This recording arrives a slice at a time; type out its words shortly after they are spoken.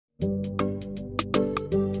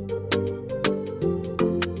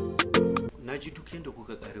ji duk yadda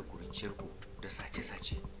kuka kare kurciyar ku da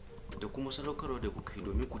sace-sace da kuma sadaukarwa da kuka yi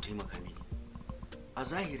domin ku taimaka mini. A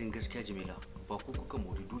zahirin gaskiya Jamila, ba ku kuka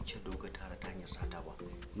mori dukiyar da kuka tara ta hanyar sata ba,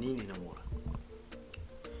 ni ne na mora.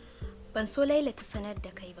 Ban so Laila ta sanar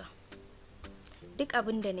da kai ba. Duk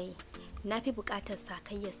abin da na yi, na fi buƙatar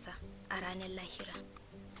sakayyarsa a ranar lahira.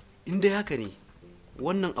 In dai haka ne,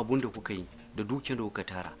 wannan abun da kuka yi da dukiyar da kuka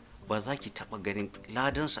tara ba za ki taɓa ganin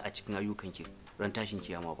ladansa a cikin ayyukanki ran tashin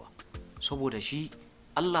kiyama ba. Saboda shi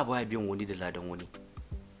Allah baya biyan wani da ladan wani.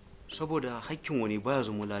 Saboda hakkin wani baya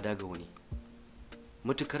zama lada ga wani.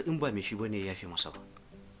 Matukar in ba mai shi bane ya fi masa ba.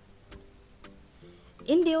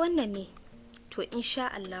 In dai wannan ne, to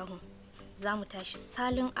insha Allahu za mu tashi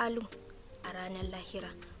salin alu a ranar lahira,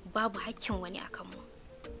 babu hakkin wani a kanmu.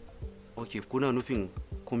 Ok, kuna nufin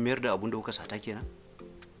kun mayar da abun da kuka sata kenan?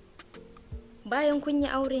 Bayan kun yi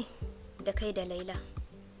aure da kai da Laila,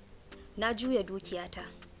 na juya dukiyata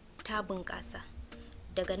ta bunƙasa.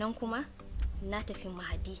 Daga nan kuma na tafi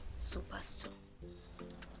Mahadi Superstore.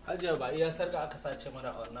 Hajiya, ba iya sarka aka sace mana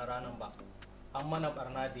a wannan ranar ba, an mana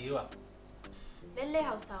barna da yawa. Lallai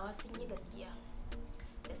Hausawa sun yi gaskiya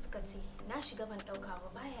da suka ce na shiga ban ɗauka ba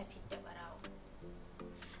baya fidda barawo.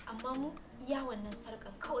 Amma mu iya wannan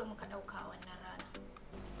sarkan kawai muka ɗauka a wannan rana.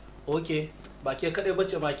 Ok, ba ke kaɗai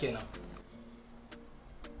bace ma kenan.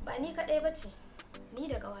 Ba ni kaɗai bace, ni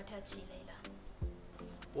da ƙawata ce Laila.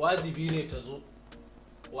 Wajibi ne ta zo,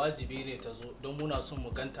 wajibi ne ta zo don muna son mu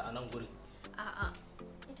ganta a nan gurin. A'a,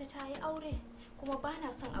 ita ta yi aure kuma ba na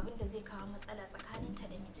son abin da zai kawo matsala tsakaninta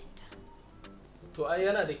da mijinta. To ai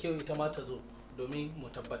yana da kyau ita ma ta zo domin mu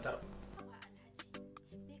tabbatar.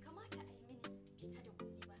 Bai kamata a yi mini fita da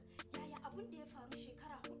kulli ba. Yaya abin da ya faru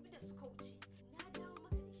shekara 4 da suka wuce? Na dawo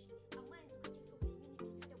maka da shi, amma yanzu kake so ka yi mini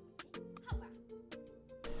fita da kulli? Haba.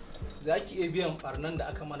 Za ki iya biyan barnan da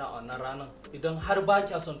aka mana a wannan ranar idan har ba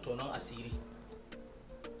kya son tonon asiri.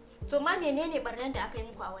 To ma menene barnan da aka yi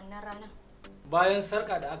muku a wannan ranar? Bayan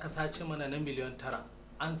sarka da aka sace mana na miliyan 9,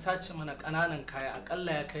 an sace mana ƙananan kaya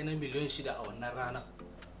akalla ya kai na miliyan 6 a wannan ranar.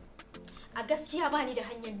 A gaskiya ba ni da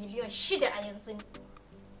hanyar miliyan 6 a yanzu.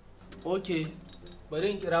 Ok,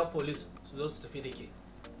 bari in kira police su zo su tafi da ke.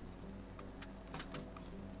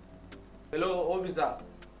 Hello, officer.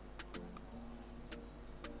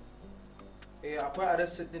 Akwai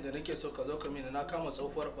arrest din da nake so ka zo ka mini, na kama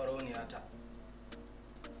tsohuwar barauniya ta.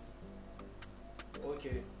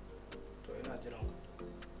 Ok, to ina jiran ku.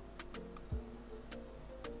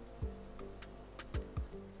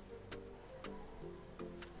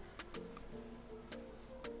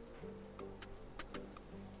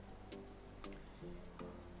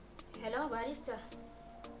 Hello barista.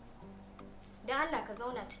 Dan Allah ka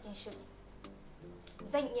zauna cikin shiri.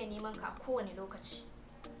 Zan iya neman ka a kowane lokaci.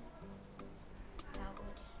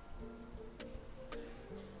 Nagode.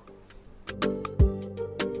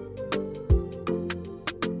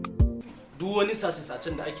 Duk wani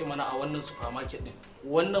sace-sacen da ake mana a wannan supermarket din,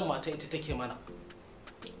 wannan matan ita take mana.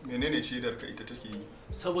 Menene shaidar ka ita take yi?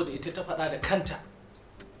 Saboda ita ta faɗa da kanta.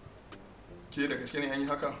 Ke da gaske ne an yi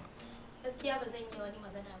haka? Gaskiya ba zan yi wani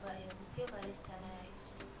magana ba yanzu sai barista na ya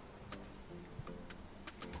iso.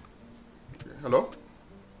 Hello?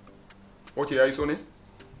 Ok, ya iso ne?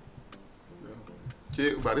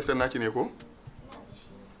 Ke baristan naki ne ko?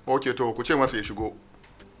 Ok, to ku ce masa ya shigo.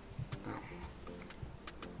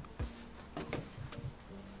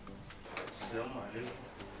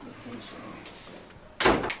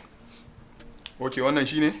 Ok, wannan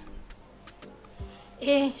shi ne?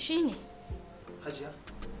 Shi ne. Hajiya,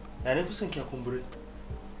 ya ne fusan kya kumbure?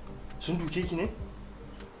 Sun duke ki ne?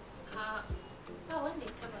 Ba wanda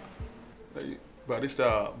ya taba ni.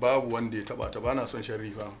 Barista babu wanda ya taba ta, bana son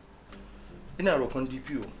sharifa. Ina roƙon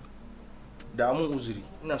DPO da mun uzuri,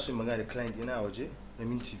 ina so magana da client ina a waje na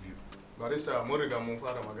minti 2. Barista mun riga mun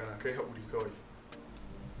fara magana, kai haƙuri kawai.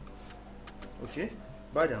 Ok,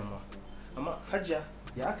 ba damuwa. Amma Hajiya,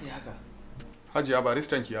 ya aka yi haka? Hajiya,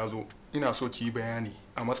 baristan ki ya zo, ina so ki yi bayani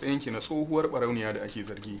a matsayinki na tsohuwar barauniya da ake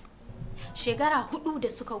zargi. Shekara 4 da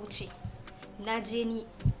suka wuce, na je ni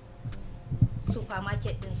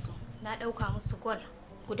supermarket ɗinsu, na ɗauka musu gwal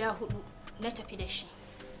guda 4 na tafi da shi.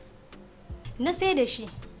 Na sai da shi,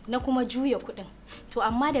 na kuma juya kuɗin. To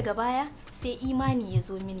amma daga baya sai imani ya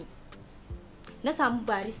zo mini. Na samu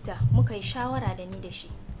barista, muka yi shawara da ni da shi.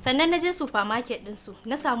 Sannan na je supermarket ɗinsu,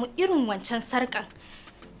 na samu irin wancan sarƙan.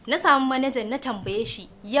 Na samu manajan na tambaye shi,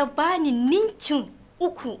 ya bani ninkin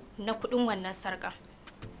 3 na kuɗin wannan sarƙan.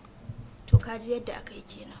 To kaji yadda aka yi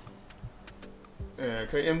kenan.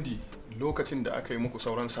 Kai MD, lokacin da aka yi muku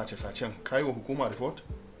sauran sace-sacen, ka yi wa hukuma report?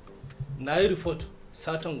 Na yi report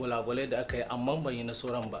satan gwalagwalai da aka yi amma ban yi na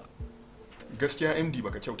sauran ba. gaskiya MD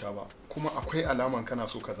baka kyauta ba, kuma akwai alaman kana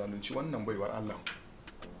so ka zalunci wannan baiwar Allah.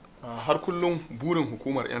 Har kullum burin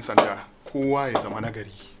hukumar 'yan sanda kowa ya zama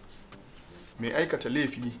nagari, mai aikata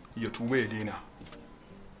laifi ya tuba ya daina.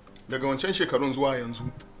 Daga wancan shekarun zuwa yanzu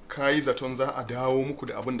ka yi zaton za a dawo muku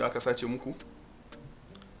da abin da aka sace muku?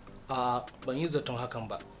 A'a, ban yi zaton hakan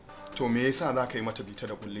ba. To me yasa za ka yi mata bita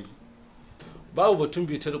da kulli? Babu batun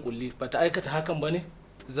bita da kulli, bata aikata hakan ba ne?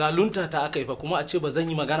 Zalunta ta aka yi fa, kuma a ce ba zan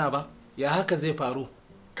yi magana ba? Ya haka zai faru?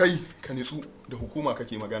 Kai ka nitsu, da hukuma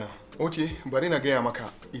kake magana. Ok, bari na gaya maka,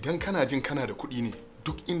 idan kana jin kana da kuɗi ne,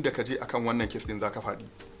 duk inda ka je akan wannan kes din zaka faɗi.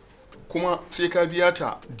 Kuma sai ka biya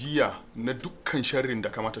ta diya na dukkan sharrin da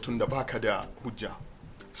ka mata tun da baka da hujja.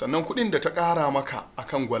 Sannan kuɗin da ta ƙara maka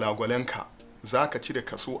akan gwalagwalenka za ka cire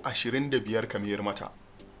kaso 25 ka mayar mata.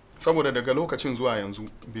 Saboda daga lokacin zuwa yanzu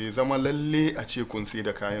bai zama lalle a ce kun sai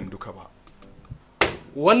da kayan duka ba.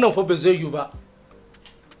 Wannan fa ba zai yi ba.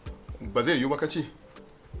 Ba zai yi ba kace?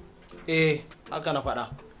 Eh, haka na faɗa.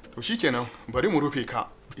 To shikenan, bari mu rufe ka.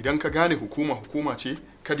 Idan ka gane hukuma ce,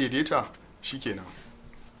 ka daidaita shikenan.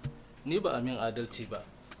 Ni ba amin adalci ba,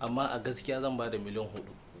 amma a gaskiya zan ba da miliyan 4.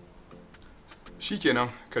 Shikenan,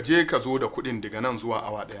 ka je ka zo da kuɗin daga nan zuwa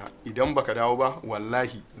awa ɗaya. Idan baka dawo ba,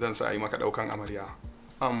 wallahi zan sa a yi maka ɗaukan amarya.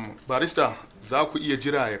 Barista, za ku iya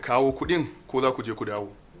jira ya kawo kuɗin ko za ku je ku dawo?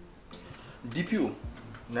 DPO,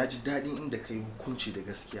 na ji daɗin inda ka yi hukunci da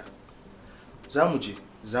gaskiya. Za mu je,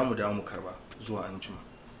 za mu dawo mu karba zuwa anjima.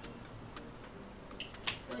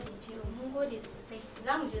 To DPO, mun gode sosai.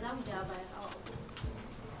 Za mu je za mu dawo bayan awa 3.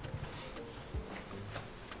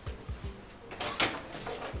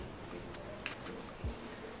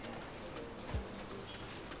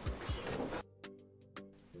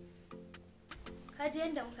 Kaji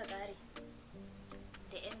yadda muka kare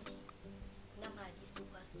da MD na Madi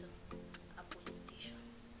Superstar a police station.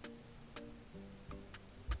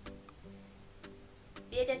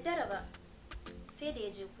 Bai daddara ba sai da ya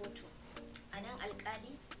je kotu, a nan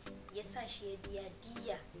alkali ya sa shi ya biya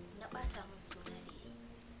diya na bata min suna da ya yi.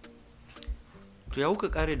 To ya kuka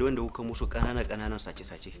kare da wanda kuka musu ƙananan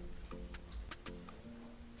sace-sace?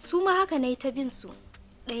 Su ma haka na yi ta bin su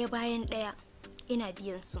ɗaya bayan ɗaya ina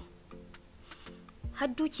biyan su. Har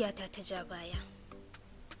dukiyata ta ja baya.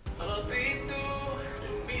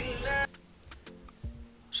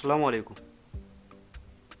 Assalamu alaikum.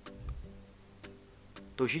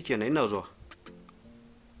 To shikenan ina zuwa.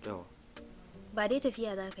 Yawa. Ba dai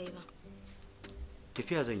tafiya za ka yi ba.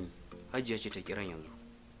 Tafiya zan yi. Hajiya ce ta kiran yanzu.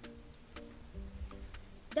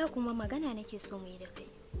 Da kuma magana nake so mu yi da kai.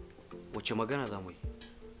 Wace magana za mu yi?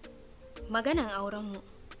 Maganan aurenmu.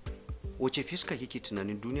 Wace fiska kike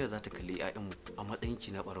tunanin duniya za ta kalli 'ya'yanmu a matsayin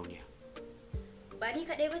ki na barauniya? Ba ni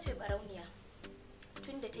kaɗai ba ce barauniya,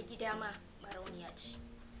 tunda ta gida ma barauniya ce.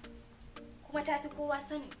 Kuma ta fi kowa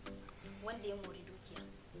sanin wanda ya mori dukiya.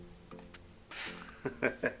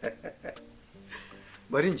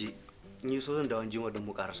 Barin ji, ni so zan dawo jima don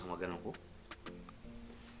mu karasa maganan ko?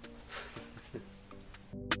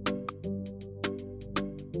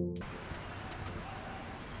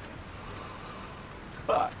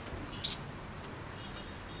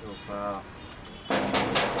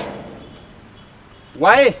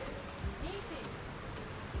 Waye?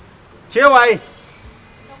 Ke waye?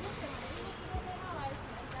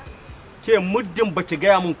 Ke muddin baki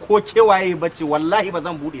gaya min ko ke waye bace wallahi ba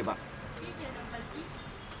zan bude ba.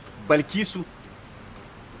 Balkisu.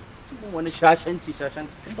 Tun wani shashanci.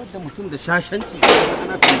 Bar da mutum da shashanci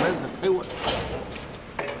ana tambayar da kai wa.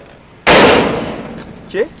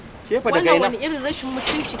 Ke fa daga ina? Wannan wani irin rashin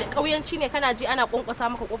mutunci da kauyanci ne kana ji ana kwankwasa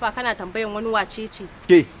maka kofa kana tambayan wani wace ce?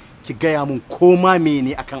 Ke ki gaya mun koma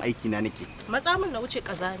mene akan aiki na nake. Matsa min na wuce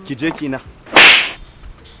kazani. Ki je kina.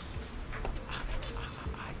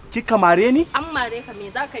 Ki kamare ni? An mare ka me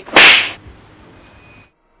za ka yi?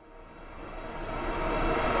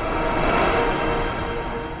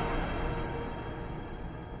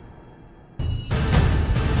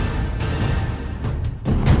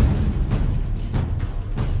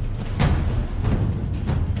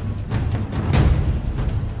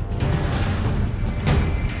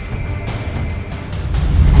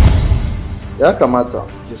 Ya kamata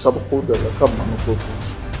ki sabko daga kan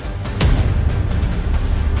manufofinki.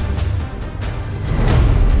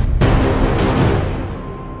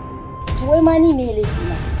 Wai ma ni me laifi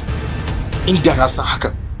na? Inda na san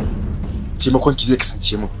hakan, taimakon ki zai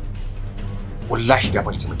kasance min. Wallahi da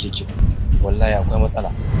ban taimake ki. Wallahi akwai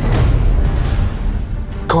matsala.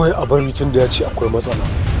 Kawai a bari tun da ya ce akwai matsala.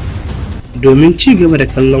 Domin ci gaba da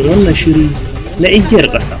kallon wannan shiri na igiyar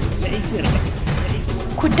ƙasa.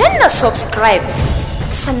 Ku danna subscribe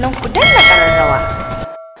sannan ku danna ƙararrawa.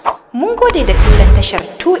 Mun gode da kallon tashar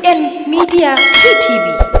 2N Media CTV.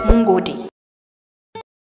 Mun gode.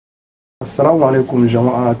 Assalamu alaikum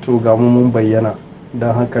jama'a, to ga mun bayyana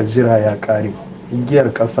don haka jira ya kare. Igiyar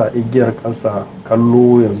ƙasa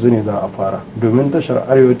kallo yanzu ne za a fara. Domin tashar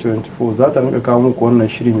Arewa 24 za ta rinka kawo muku wannan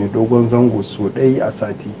shiri mai dogon zango so ɗaya a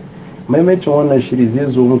sati. Maimacin wannan shiri zai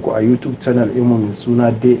zo muku a YouTube channel ɗinmu mai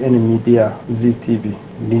suna DN Media ZTV.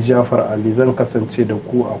 Ni Jafar Ali zan kasance da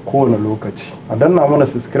ku a kowane lokaci. A danna mana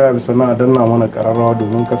subscribe sannan a danna mana ƙararrawa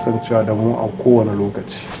domin kasancewa da mu a kowane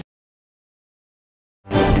lokaci.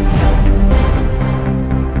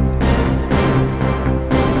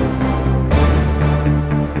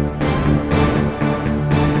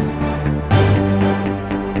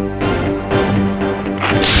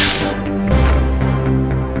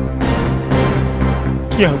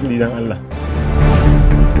 Ki haƙuri dan Allah.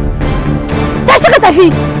 Tashi ka tafi.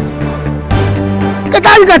 Ka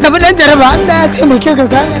tafi ka tafi dan jaraba, Allah ya taimake ka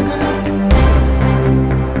gane ka.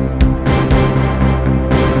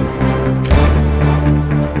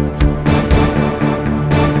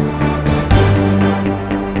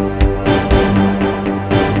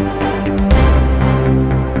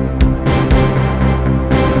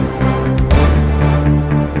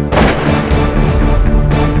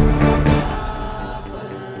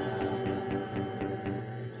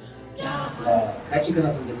 Kana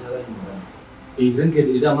son ganin zan yi magana. Ranka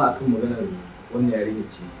da dama akan maganar wannan yarinya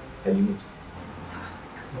ce Halimatu.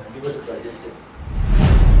 Halimatu Sadiya ke.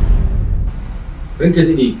 Ranka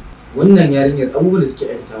da wannan yarinyar abubuwan da take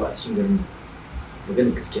aikatawa a cikin garin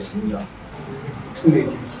maganar gaskiya sun yawa. Tune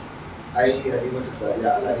kirki. Ai Halimatu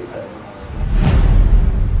Sadiya Allah ne ya sa da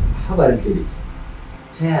haba ranka da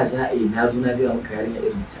ta yaya za a yi na zo na gaya maka yarinya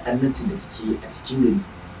irin ta'annancin da take a cikin gari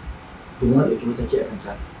domin a ɗauki mataki a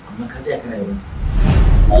kanta amma ka tsaya kana yabanta.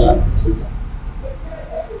 Allah ya tsota.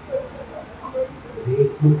 Me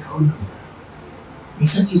kuma ka wannan ba? Me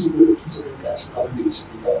sake so da tusa kanka a cikin abin da bai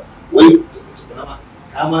shige ka? Wai tukuna ma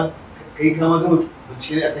kama gama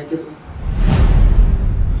bincike ne akan kisan?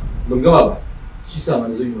 Ban gama ba. Shi sa ma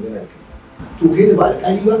na zo yi magana da kai. To kai da ba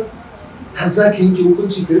alƙali ba? Har za ka yanke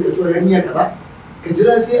hukunci ka rika cewa yarinya kaza? Ka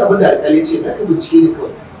jira sai abin da alƙali ce naka bincike ne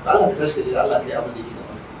kawai. Allah ka tashi ka jira Allah ka yi abin da yake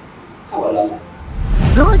gaban ka. Hawa Allah.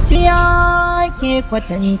 Zuciya ke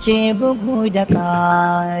kwatance bugu da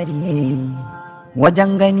ƙari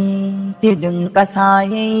wajen gani tidin ƙasa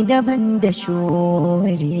ya yi daban da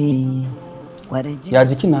shuri. Ya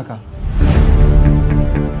jikin naka?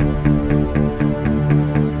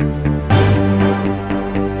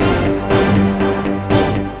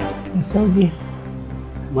 Sauki.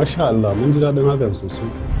 Masha Allah, mun ji daɗin hakan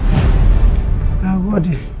sosai. Na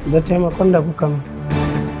gode da taimakon da kuka min.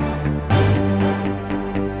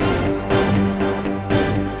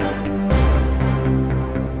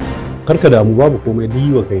 Karka damu, babu komai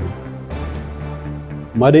yi wa kai ne.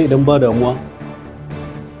 Amma dai idan ba damuwa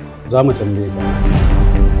za mu tambaye ka.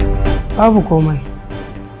 Babu komai.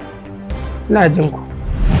 Ina jin ku.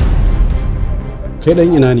 Kai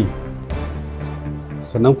dan ina ne?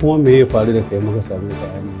 Sannan kuma me ya faru da kai muka same ka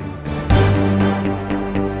a nan?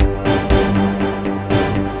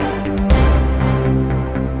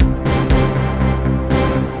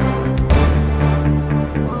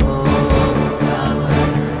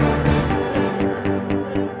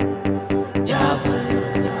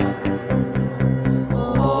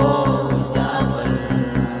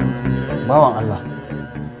 Bawan Allah,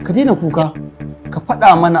 ka daina kuka, ka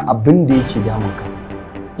faɗa mana abin da yake damunka.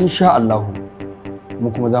 Insha Allahu, mu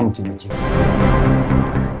kuma za mu taimake ka.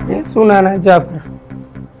 Ni sunana Jafar,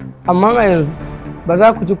 amma a yanzu ba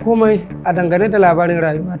za ku ji komai a dangane da labarin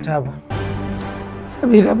rayuwata ba,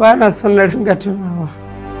 saboda ba na son na ringa tunawa.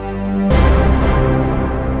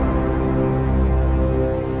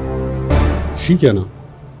 Shikenan,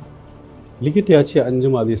 likita ya ce an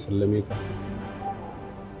jima zai sallame ka.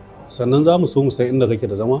 Sannan za mu so mu san inda kake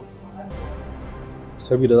da zama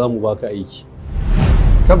saboda za mu baka aiki.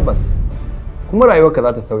 Tabbas kuma rayuwarka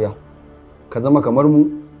za ta sauya, ka zama kamar mu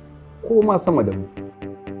ko ma sama da mu.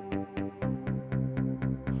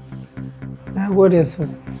 Na gode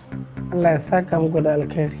sosai, Allah ya saka muku da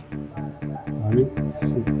alkhairi. Amin.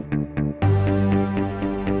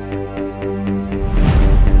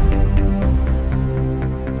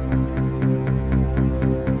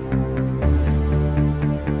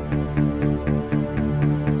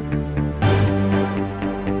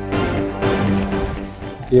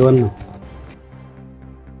 Wannan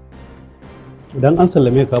idan an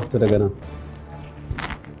sallame ka fita daga nan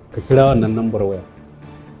ka kira wannan lambar waya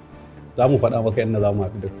za mu faɗa maka inda za mu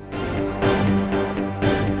haɗu da ku.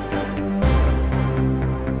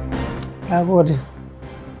 Na gode.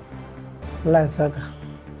 Allah ya saka.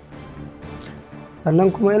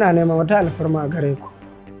 sannan kuma ina neman wata alfarma a gare ku.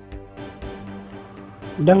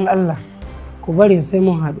 Don Allah ku bari sai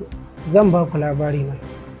mun haɗu zan ba ku labari na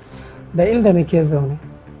da inda nake zaune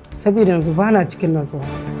saboda yanzu bana cikin natsuwa.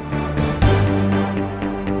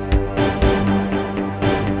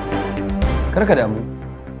 Karka damu,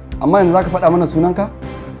 amma yanzu za ka faɗa mana sunanka?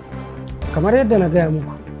 Kamar yadda na gaya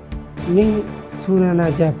muku, ni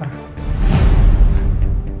sunana Jafar.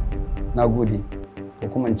 Na gode, ko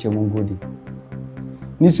kuma in ce mun gode.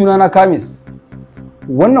 Ni sunana Kamis,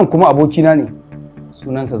 wannan kuma abokina ne,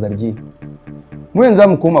 sunansa Zargi. Mu yanzu za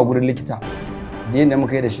mu koma gurin likita, da yadda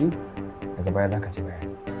muka yi da shi, daga baya za ka ci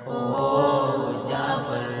bayani.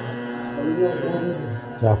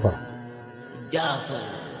 Jafar. Jafar,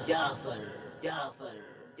 Jafar, Jafar,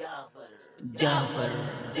 Jafar, Jafar,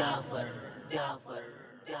 Jafar, Jafar,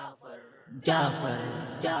 Jafar, Jafar,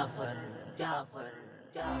 Jafar, Jafar,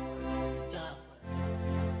 Jafar.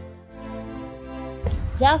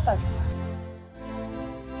 Jafar.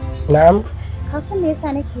 Na'am. Ka san me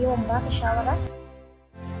yasa nake yawan baka shawara?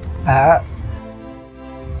 A'a.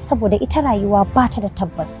 Saboda ita rayuwa ba ta da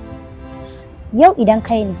tabbas. Yau idan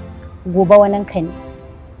kai ne, gobe wannan ka ne.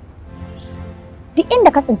 Duk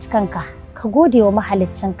inda ka tsinci kanka, ka gode wa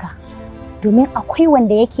mahaliccinka. Domin akwai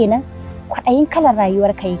wanda yake nan kwaɗayin kalar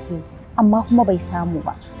rayuwarka yake, amma kuma bai samu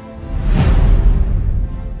ba.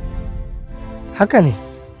 Haka ne.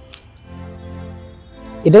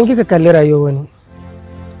 Idan kika kalli rayuwar wani,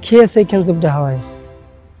 ke sai kin zub da hawaye.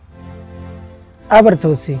 Tsabar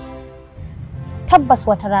tausayi. Tabbas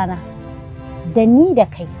wata rana, da ni da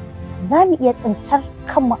kai, za mu iya tsintar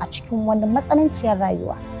kanmu a cikin wani matsananciyar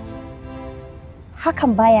rayuwa.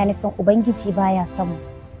 Hakan baya nufin Ubangiji baya son mu.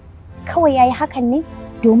 Kawai yayi hakan ne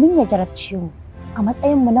domin ya jarabce mu a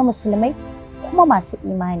matsayinmu na musulmai kuma masu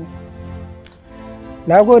imani.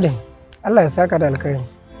 Na gode, Allah ya saka da alkhairi.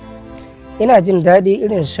 Ina jin daɗi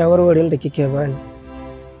irin shawarwarin da kike bani.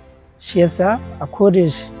 Shi yasa a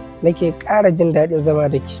kodayaushe nake ƙara jin daɗin zama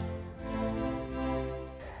da ke.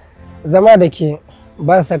 Zama da ke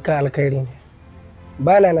ba saka alkhairi ne,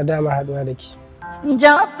 ba na nadama haɗuwa da ke.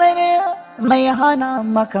 Jafar mai hana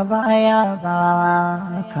maka baya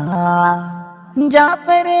baka.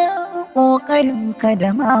 Jafar ƙoƙarinka da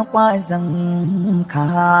maƙwazonka.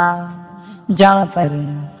 Jafar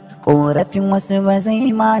ƙorafin wasu ba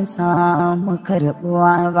zai ma samu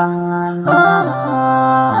karɓuwa ba.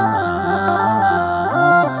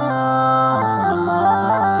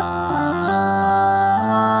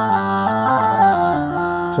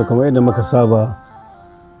 So kamar yadda muka saba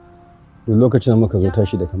duk lokacin da muka zo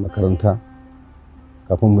tashi daga makaranta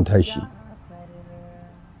kafin mu tashi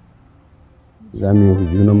za mu yi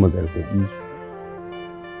junanmu gargaɗi,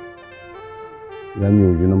 za mu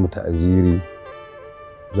yi junanmu ta'aziri,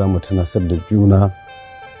 za mu tunasar da juna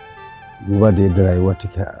duba da yadda rayuwa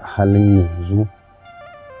take a halin yanzu.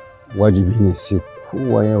 Wajibi ne sai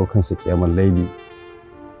kowa ya wa kansa kiyamar laifi,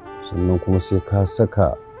 sannan kuma sai ka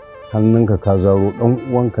saka hannunka ka zaro ɗan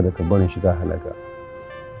uwanka daga barin shiga halaka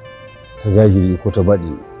ta zahiri ko ta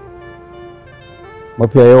baɗi.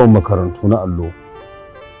 Mafiya yawan makarantu na allo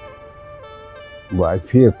ba a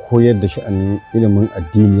fiye koyar da sha'anin ilimin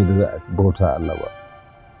addini da za a bauta Allah ba,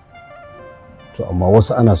 to amma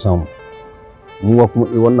wasu ana samu. Mu kuma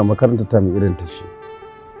wannan makaranta ta mai irin ta ce.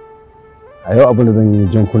 A yau abin da zan yi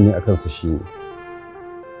jan kunne a kansa shine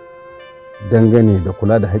dangane da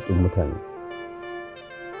kula da haƙƙin mutane.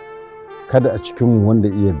 Kada a cikinmu wanda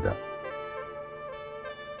iya yarda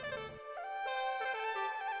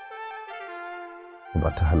ba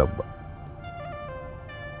ta halal ba,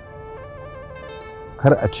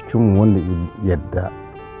 kar a cikinmu wanda yadda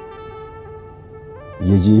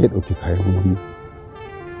ya je ya ɗauki kayan wani.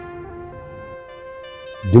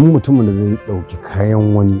 Duk mutumin da zai ɗauki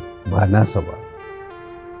kayan wani ba nasa ba,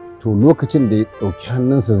 to lokacin da ya ɗauki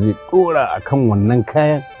hannunsa zai ɗora a kan wannan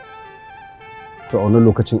kayan, to a wani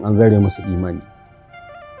lokacin an zare masa imani,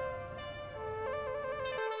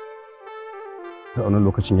 ta wani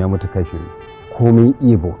lokacin ya mutu kafiri komai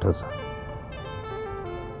iya bautarsa.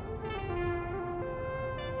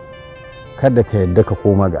 Kada ka yadda ka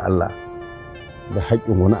koma ga Allah da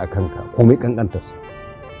haƙƙin wani a kanka komai ƙanƙantarsa,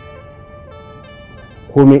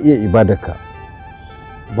 komai iya ibadarka.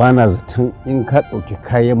 Ba na zaton in ka ɗauki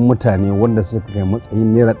kayan mutane wanda suka kai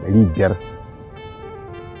matsayin naira 500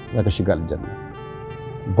 za ka shiga aljanna.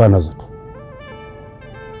 Ba na zato,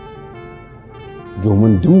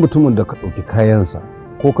 domin duk mutumin da ka ɗauki kayansa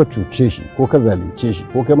ko ka cuce shi ko ka zalunce shi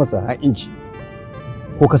ko kai masa ha'inci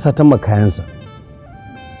ko ka satan ma kayansa,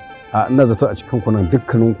 a ina zato a cikin kunan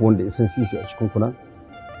dukkaninku wanda isan sisi a cikin kunan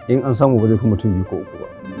in an samu ba zai fi mutum 2 ko 3 ba.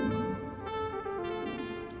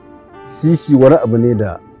 sisi wani abu ne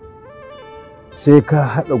da sai ka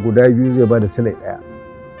haɗa guda biyu zai ba da silai ɗaya.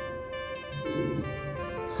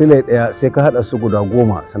 Silai ɗaya sai ka haɗa su guda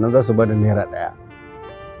 10 sannan za su ba da naira ɗaya.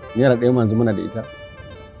 Naira ɗaya yanzu muna da ita.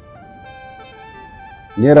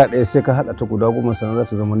 Naira ɗaya sai ka haɗa ta guda 10 sannan za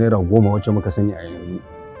ta zama naira 10 wacce muka sani a yanzu.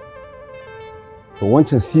 To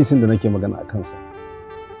wancan sisin da nake magana a kansa.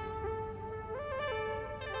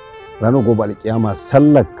 Ranar gobe alƙiyama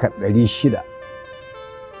sallar ka 600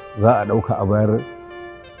 za a ɗauka a bayar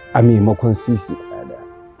a maimakon sisi ɗaya.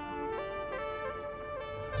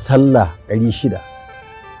 Sallah 600.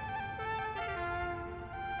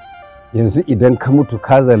 Yanzu idan ka mutu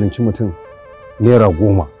ka zalunci mutum naira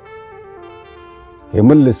 10, kai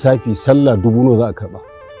mun lissafi sallah 1000 nawa za a karɓa.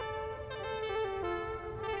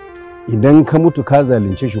 Idan ka mutu ka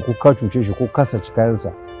zalunce shi ko ka cuce shi ko ka saci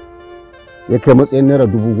kayansa ya kai matsayin naira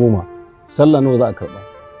 10,000, sallah nawa za a karɓa.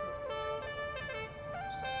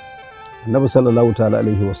 Annabi sallallahu ta'ala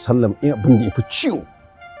alaihi wa sallam abin da yafi ciwo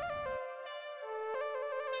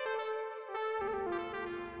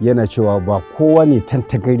yana cewa ba kowa ne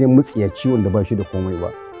tantagarin mutsiyaci wanda ba shi da komai ba.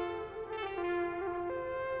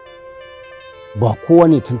 Ba kowa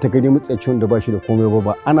ne tantagarin mutsiyaci wanda ba shi da komai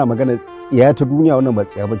ba. Ana magana tsiya ta duniya, wannan ba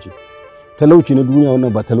tsiya bace. Talauci na duniya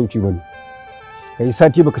wannan ba talauci bane. Kai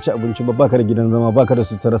sati baka ci abinci ba, baka da gidan zama, baka da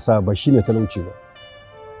sutura sa, ba shine talauci ba.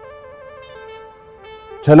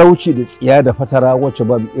 Talauci da tsiya da fatara wacce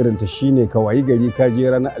babu irin ta shine ka wayi gari ka je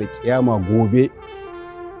ranar alkiyama gobe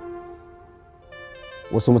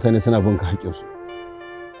wasu mutane suna bin ka haƙƙinsu,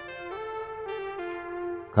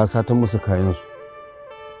 ka satan musu kayansu,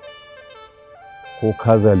 ko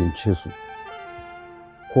ka zalunce su,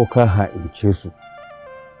 ko ka ha'ince su,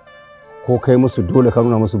 ko kai musu dole ka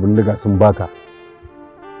nuna musu bindiga sun baka,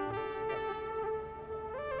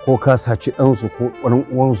 ko ka saci ɗansu ko ɗan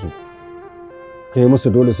uwansu kai musu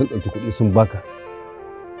dole sun ɗauki kuɗi sun baka.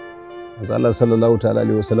 Manzo Allah sallallahu ta'ala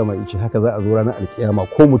alaihi wasallam ya ce haka za a zo ranar alkiyama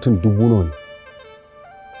ko mutum 1000 ne.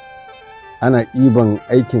 Ana ɗiban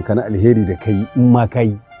aikinka na alheri da kai in ma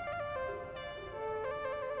kai.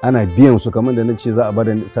 Ana biyan su kamar da na ce za a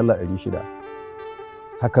bada sallah 600.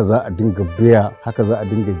 Haka za a dinga biya, haka za a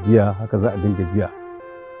dinga biya, haka za a dinga biya.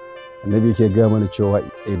 Annabi yake gaya mana cewa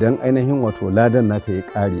idan ainihin wato ladan naka ya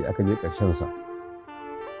ƙare aka je ƙarshen sa,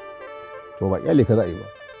 to ba iyali ka za a yi ba.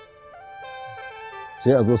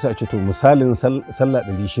 Sai a zo sai a ce to misalin sallah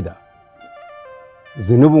 600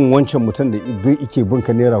 zunubin wancan mutum da yake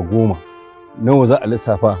binka naira 10 nawa za a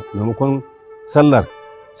lissafa maimakon sallar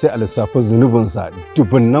sai a lissafa zunubinsa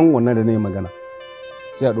dubunnan wannan da na yi magana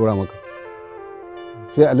sai a ɗora maka.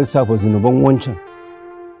 Sai a lissafa zunuban wancan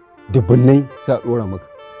dubunnai sai a ɗora maka.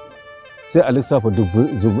 Sai a lissafa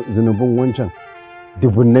zunuban wancan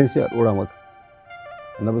dubunnai sai a ɗora maka.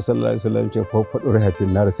 Annabi sallallahu alaihi wasallam ce faɗo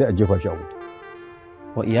rahafin nar sai a jefa shi a wuta.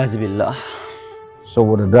 Wa iyaz billah.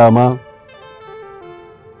 Saboda dama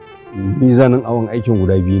mizanin awon aikin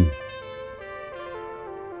guda biyu ne.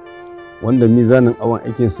 Wanda mizanin awon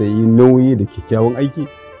aikin sa yi nauyi da kyakkyawan aiki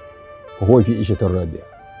ko huwa fi ishatar radiya.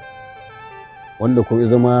 Wanda ko ya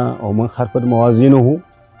zama a man harfar mawazinuhu,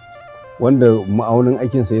 wanda ma'aunin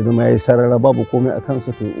aikin sa ya zama yayi sarara babu komai a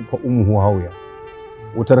kansa, to fa ummuhu hawiya.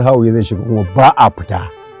 Wutar hawiya zai shiga kuma ba a fita.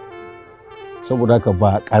 Saboda haka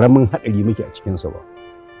ba karamin haɗari muke a cikinsa ba.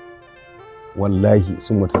 Wallahi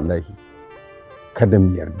summa tallahi kada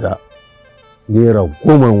mu yarda naira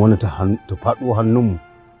 10 wani ta faɗo hannunmu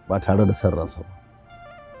ba tare da san ransa ba.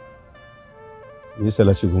 Yi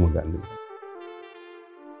salati 10 ga annabi.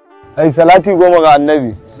 Ai salati 10 ga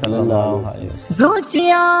annabi sallallahu alaihi wasallam.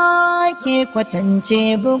 Zuciya ke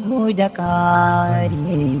kwatance bugu da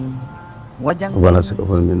ƙari. ربنا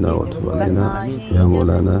تقبل منا وتب علينا يا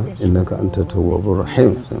مولانا إنك أنت التواب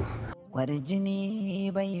الرحيم.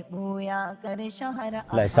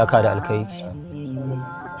 Allah ya saka da alkai.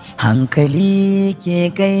 Hankali ke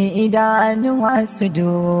kai idanuwa su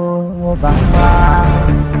duba.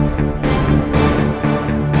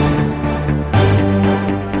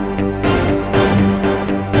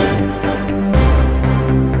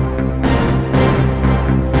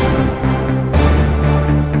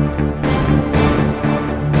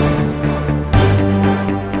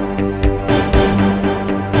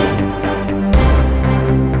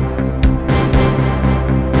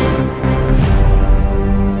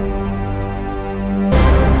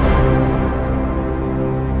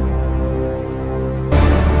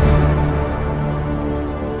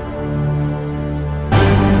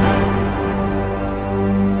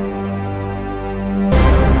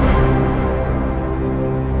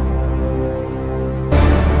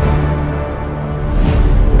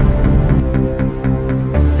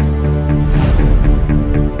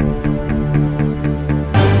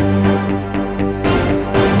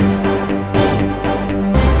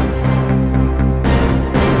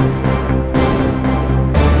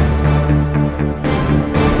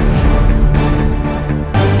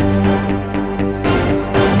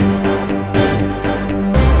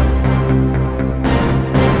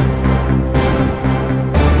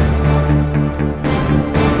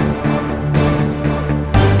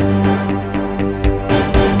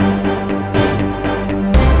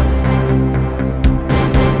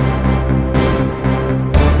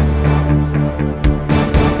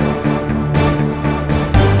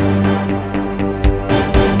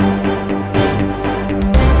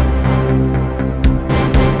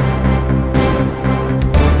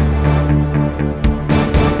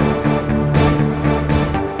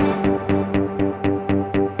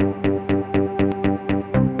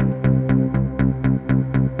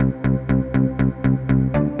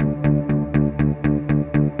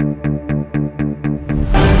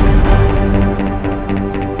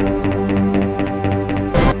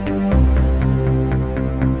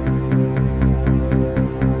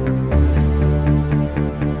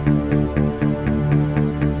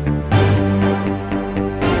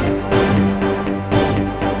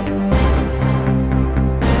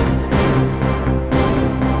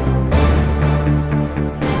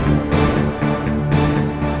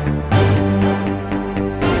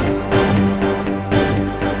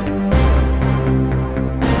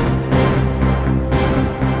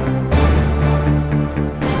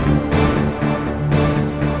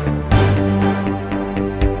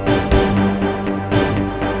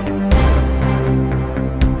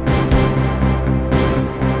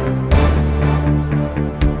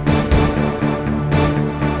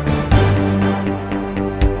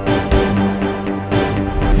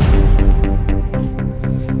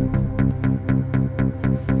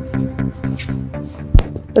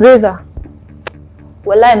 Reza,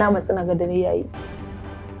 wallahi na matsi na ga dare yayi.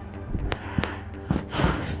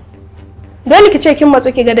 Dole ki ce kin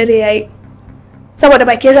matsu ki ga dare yayi. Saboda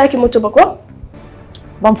ba ke zaki mutu ba ko?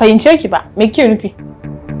 Ban fahimce ki ba. Me kike nufi?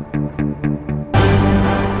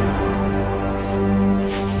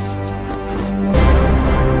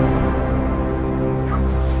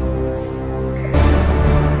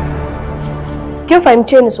 Kin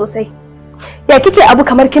fahimce ni sosai. Ya kike abu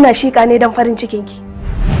kamar kina shika ne don farin cikin ki?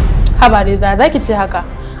 Haba Reza, za ki ce haka.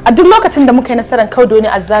 A duk lokacin da muka yi nasarar kaudo ne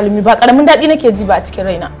azzalumi ba karamin daɗi nake ji ba a cikin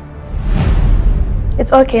raina.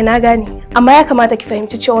 It's okay, na gane. Amma ya kamata ki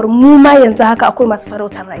fahimci cewa mu ma yanzu haka akwai masu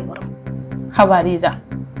farautar rayuwar mu. Haba Reza.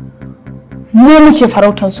 Mu muke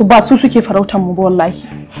farautar su ba su suke farautar mu ba wallahi.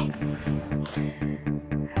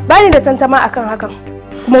 Bani da tantama akan hakan.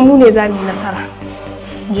 Kuma mu ne za mu yi nasara.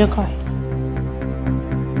 Je kawai.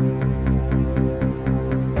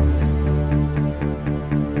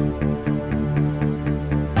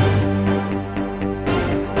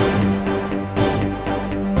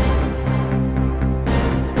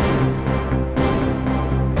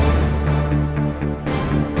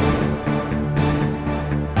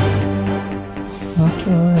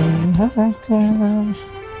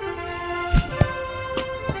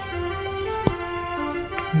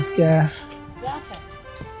 Gaskiya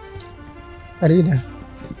Farida,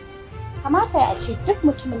 kamata ya ce duk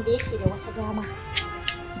mutumin da yake da wata dama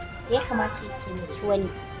ya kamata ya taimaki wani.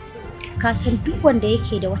 Ka san duk wanda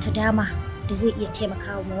yake da wata dama da zai iya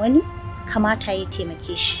taimakawa wani kamata ya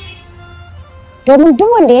taimake shi. Domin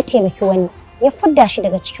duk wanda ya taimaki wani ya fidda shi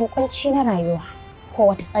daga cikin kunci na rayuwa ko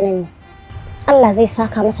wata tsanani, Allah zai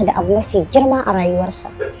saka masa da abu mafi girma a rayuwarsa.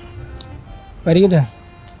 Farida,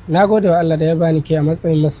 na gode wa Allah da ya bani ke a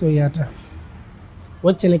matsayin masoyiyata,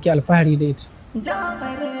 wacce nake alfahari da ita.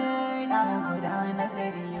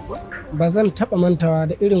 Ba zan taɓa mantawa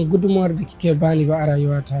da irin gudunmuwar da kike bani ba a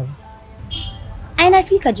rayuwata ba. Ai na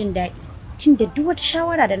fi ka jin daɗi tunda duk wata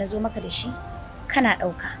shawara da na zo maka da shi kana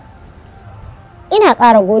ɗauka. Ina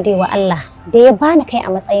ƙara gode wa Allah da ya bani kai a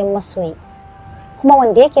matsayin masoyi, kuma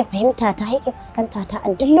wanda yake fahimta ta yake fuskanta ta a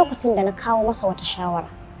duk lokacin da na kawo masa wata shawara.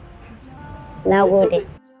 Na gode.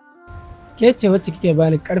 Ke ce wacce kike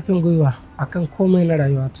bani ƙarfin gwiwa akan komai na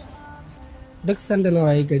rayuwata. Duk sanda na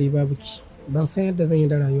waye gari babu ki, ban san yadda zan yi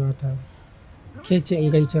da rayuwata ba. Ke ce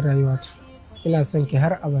ingancin rayuwata. Ina son ki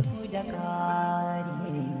har abada.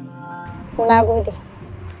 Na gode.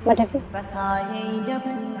 Mu tafi.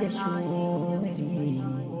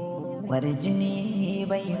 Kwarjini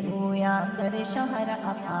bai buya ƙarshen har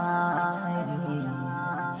a fari,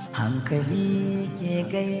 hankali ke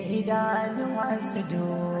gai idanuwa su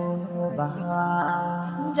duba.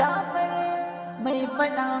 Jafar mai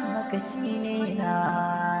faɗa maka shi ne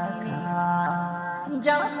naka,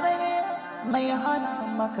 Jafar mai hana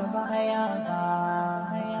maka baya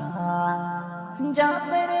baya,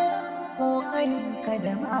 Jafar ƙoƙarinka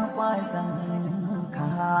da makwazon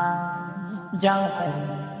ka, Jafar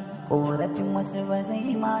ƙorafin wasu ba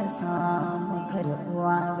zai ma samu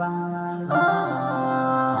karɓuwa ba.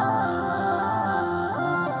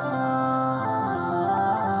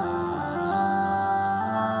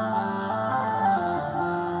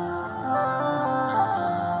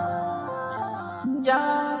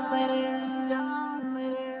 Jafar,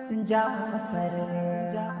 Jafar,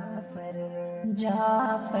 Jafar,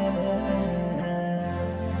 Jafar.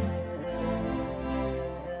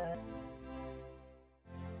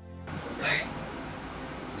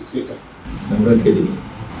 Inspector, dan ranka da ni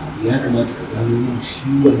ya kamata ka gano min shi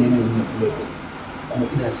wane ne wannan bullet din, kuma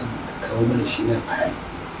ina son ka kawo mana shi nan a rayu.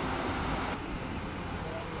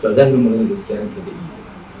 To zahirin magana gaskiya ranka da ni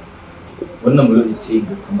wannan bullet din sai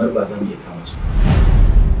ga kamar ba za mu iya kama shi.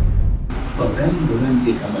 Ban gane ba za mu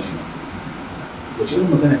iya kama shi ba. Wace irin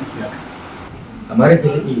magana kake haka? Amma ranka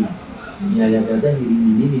da ni yaya ga zahiri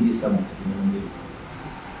menene zai samu ta neman dai?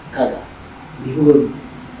 Kaga ni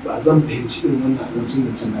ba zan fahimci irin wannan azancin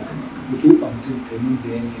zancen naka ba. Ka fito a mutum kai mun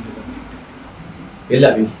bayani yadda zan fahimta. Yalla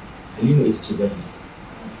bai Halima ita ce zahiri,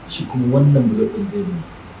 shi kuma wannan bullet din gaibi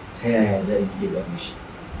ta yaya za a iya gano shi?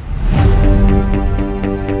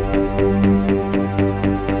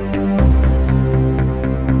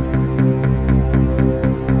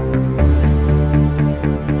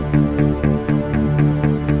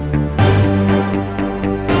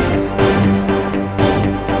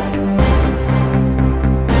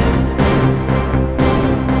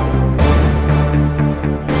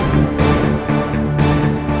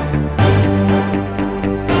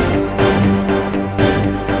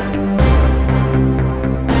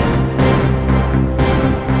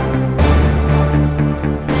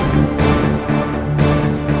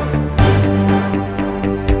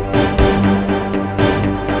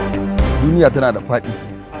 duniya tana da faɗi.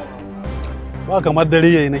 Ba kamar dare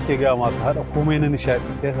yayi nake gaya ma ka haɗa komai na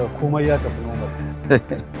nishaɗi sai ka komai ya tafi normal.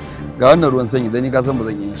 Ga wannan ruwan sanyi dan ni ka san ba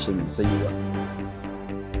zan iya shi mai sanyi ba.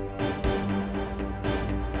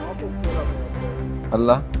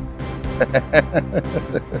 Allah.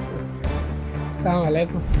 Assalamu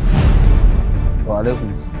alaikum. Wa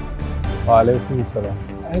alaikum salam. Wa alaikum salam.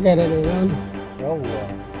 Aka da wani. Yawwa.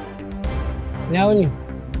 Na wuni.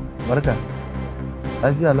 Barka.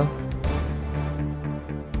 Lafiya lau.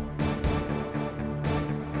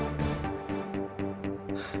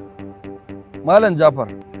 Malam Jafar,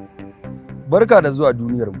 barka da zuwa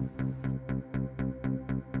duniyarmu.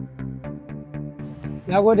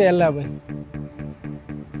 Na gode yalla bai.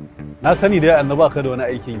 Na sani dai annaba ka da wani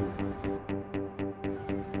aikin yi.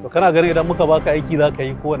 To kana ganin idan muka baka aiki za ka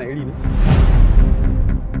yi kowane iri ne?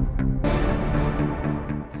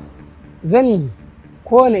 Zan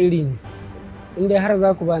kowane iri ne, inda har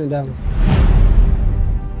za ku bani dama.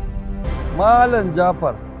 Malam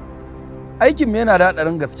Jafar, aikin me yana da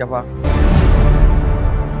haɗarin gaske fa.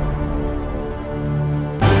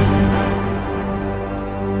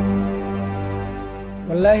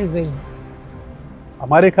 Wallahi zan yi.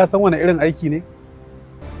 Amma dai ka san wani irin aiki ne?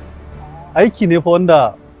 Aiki ne fa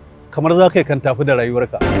wanda kamar za ka yi kan tafi da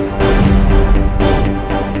rayuwarka.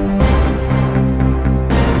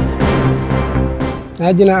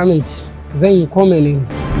 Na ji na aminci, zan yi ko menene.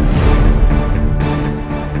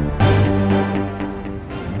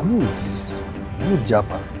 Good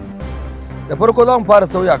Jafar. Da farko za mu fara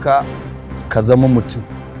sauya ka zama mutum,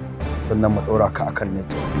 sannan mu ɗora ka akan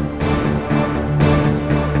network.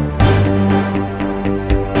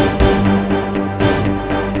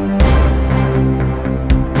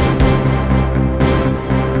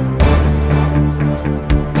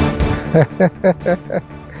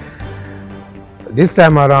 This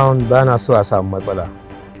time around ba na so a samu matsala.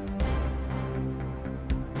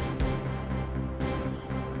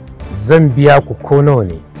 Zan biya ku ko nawa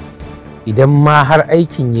ne, idan ma har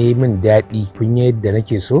aikin ya yi min daɗi kun yi yadda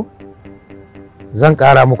nake so, zan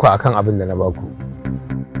ƙara muku akan abin da na baku.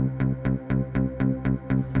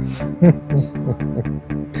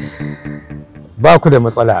 Ba ku da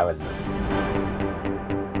matsala a wannan.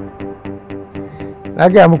 Na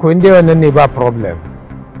gaya muku in dai wannan ne ba problem.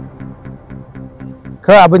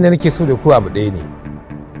 Kawai abin da nake so da ku abu ɗaya ne.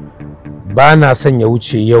 Ba na son ya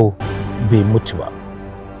wuce yau bai mutu ba.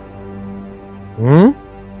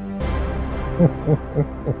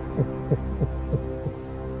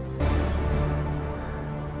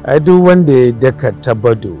 Ai duk wanda ya daka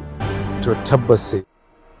tabado to tabbas sai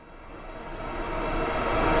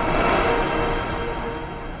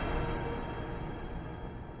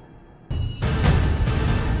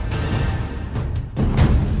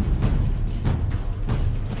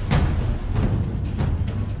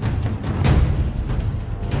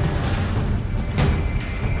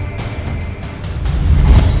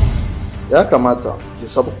ya kamata ki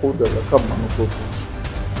sabko daga kan manufofinki.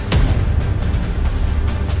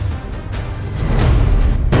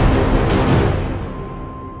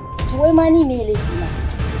 Wai ma ni me laifi na?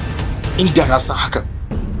 Inda na san hakan,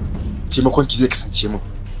 taimakon ki zai kasance min.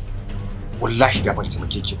 Wallahi da ban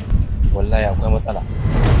taimake ki. Wallahi akwai matsala.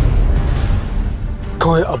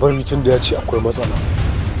 kawai a bar mutum da ya ce akwai matsala.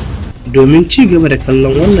 Domin ci gaba da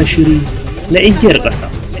kallon wannan shiri na igiyar ƙasa.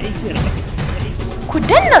 Ku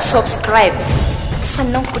danna subscribe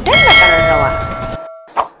sannan ku danna ƙararrawa.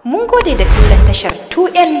 Mun gode da kallon tashar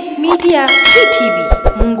 2N Media TV.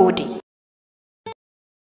 Mun gode.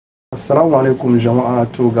 Assalamu alaikum jama'a,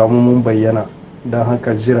 to ga mu mun bayyana, don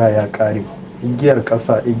haka jira ya ƙare. Igiyar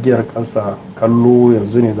ƙasa kallo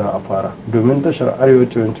yanzu ne za a fara. Domin tashar Arewa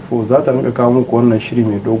 24 za ta rinka kawo muku wannan shiri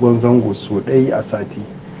mai dogon zango so ɗaya a sati.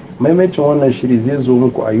 Maimacin wannan shiri zai zo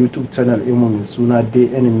muku a YouTube channel ɗinmu mai suna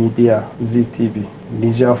DN Media ZTV.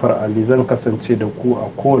 Ni Jafar Ali zan kasance da ku a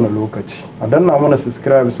kowane lokaci. A danna mana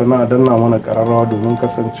subscribe sannan a danna mana ƙararrawa domin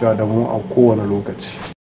kasancewa da mu a kowane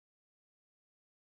lokaci.